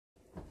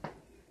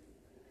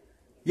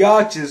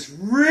Y'all just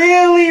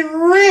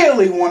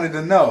really wanted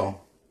to know.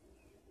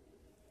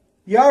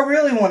 Y'all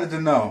really wanted to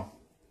know.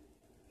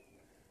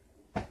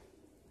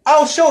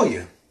 I'll show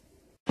you.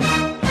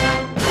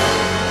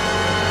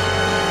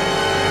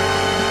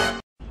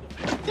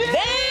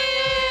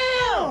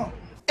 Damn!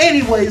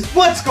 Anyways,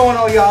 what's going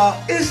on,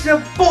 y'all? It's your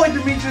boy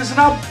Demetrius, and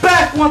I'm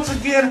back once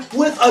again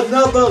with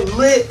another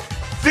lit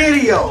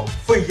video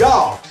for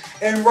y'all.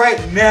 And right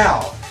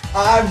now,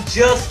 I'm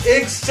just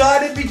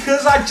excited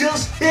because I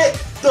just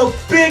hit the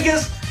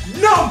biggest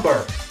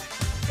number.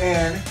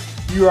 And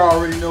you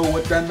already know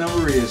what that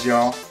number is,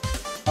 y'all.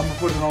 I'm gonna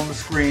put it on the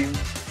screen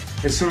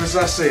as soon as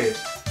I say it.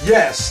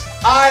 Yes,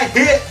 I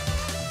hit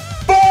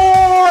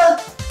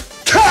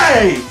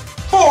 4K!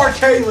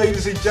 4K,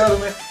 ladies and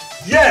gentlemen.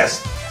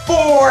 Yes,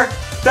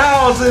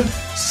 4,000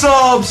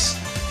 subs.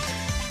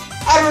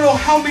 I don't know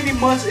how many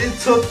months it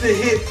took to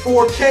hit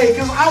 4K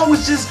because I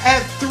was just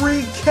at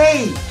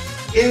 3K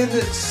in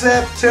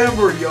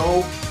September,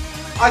 yo.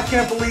 I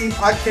can't believe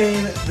I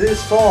came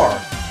this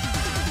far.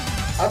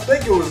 I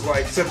think it was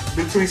like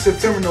between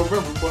September and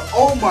November, but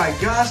oh my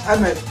gosh,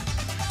 I'm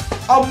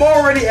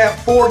already at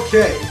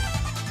 4K.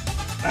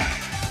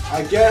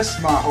 I guess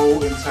my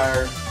whole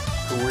entire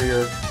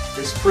career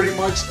is pretty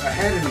much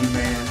ahead of me,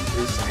 man.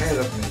 It's ahead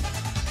of me.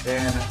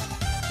 And,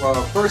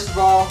 well, first of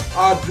all,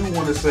 I do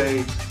want to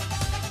say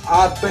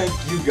I thank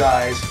you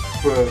guys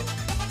for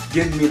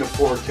getting me to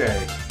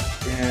 4K.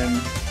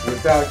 And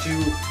without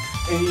you,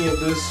 any of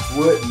this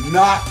would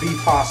not be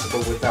possible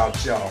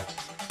without y'all.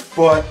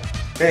 But,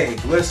 hey,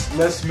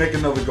 let's make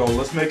another goal.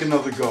 Let's make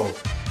another goal.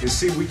 And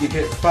see if we can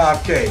hit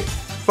 5K.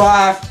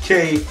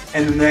 5K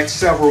in the next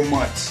several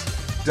months.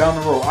 Down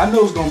the road. I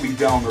know it's going to be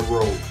down the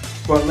road.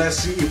 But let's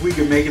see if we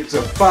can make it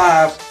to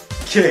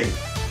 5K.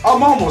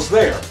 I'm almost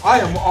there. I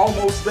am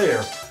almost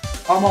there.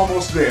 I'm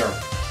almost there.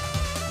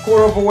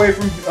 Quarter of a way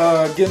from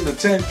getting to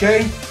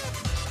 10K.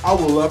 I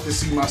would love to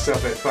see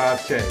myself at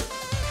 5K.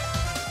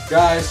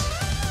 Guys,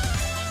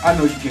 I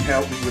know you can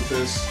help me with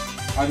this.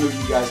 I know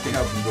you guys can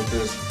help me with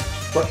this.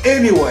 But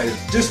anyways,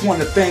 just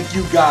want to thank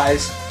you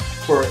guys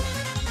for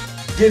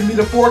getting me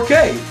to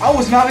 4K. I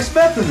was not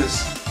expecting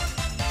this.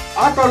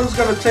 I thought it was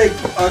going to take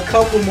a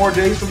couple more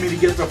days for me to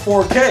get to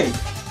 4K,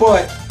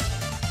 but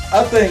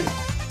I think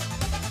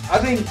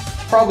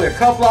probably a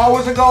couple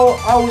hours ago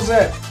I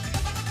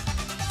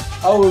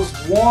was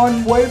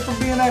one way from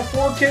being at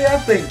 4K, I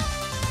think.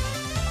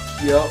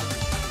 Yep.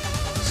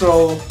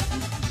 So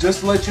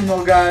just to let you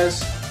know,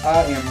 guys,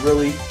 I am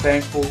really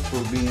thankful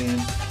for being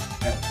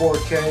at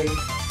 4K.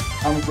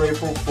 I'm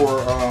grateful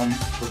for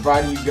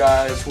providing you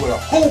guys with a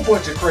whole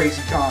bunch of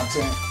crazy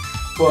content,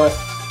 but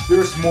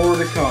there's more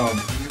to come.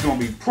 There's going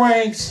to be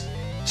pranks,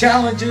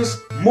 challenges,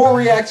 more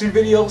reaction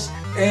videos,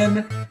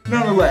 and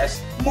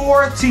nonetheless,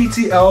 more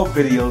TTL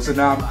videos. And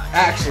I'm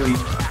actually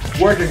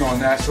working on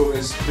that, so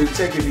it's been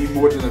taking me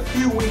more than a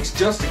few weeks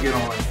just to get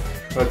on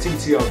a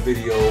TTL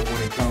video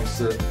when it comes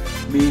to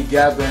me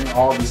gathering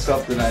all the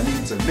stuff that I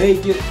need to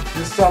make it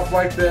and stuff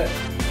like that.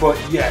 But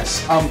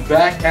yes, I'm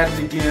back at it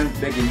again,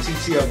 making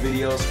TTL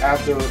videos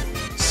after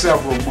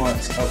several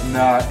months of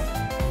not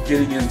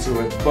getting into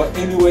it. But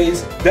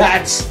anyways,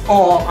 that's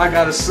all I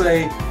gotta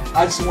say.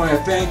 I just want to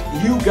thank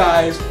you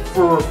guys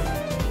for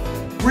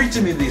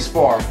reaching me this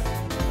far.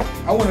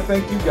 I want to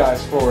thank you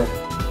guys for it.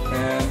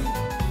 And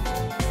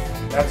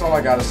that's all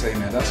I gotta say,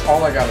 man. That's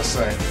all I gotta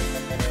say.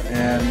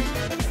 And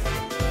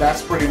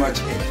that's pretty much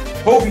it.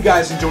 Hope you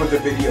guys enjoyed the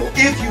video.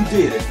 If you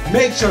did,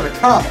 make sure to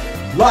comment,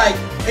 like,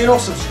 and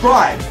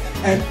subscribe.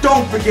 And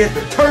don't forget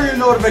to turn your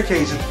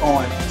notifications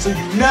on so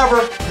you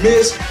never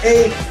miss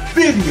a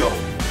video.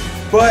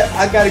 But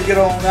I gotta get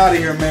on out of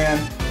here, man.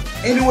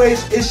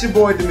 Anyways, it's your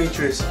boy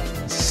Demetrius,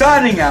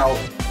 signing out.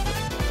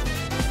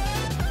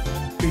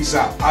 Peace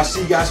out. I'll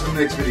see you guys for the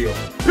next video.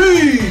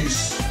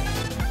 Peace!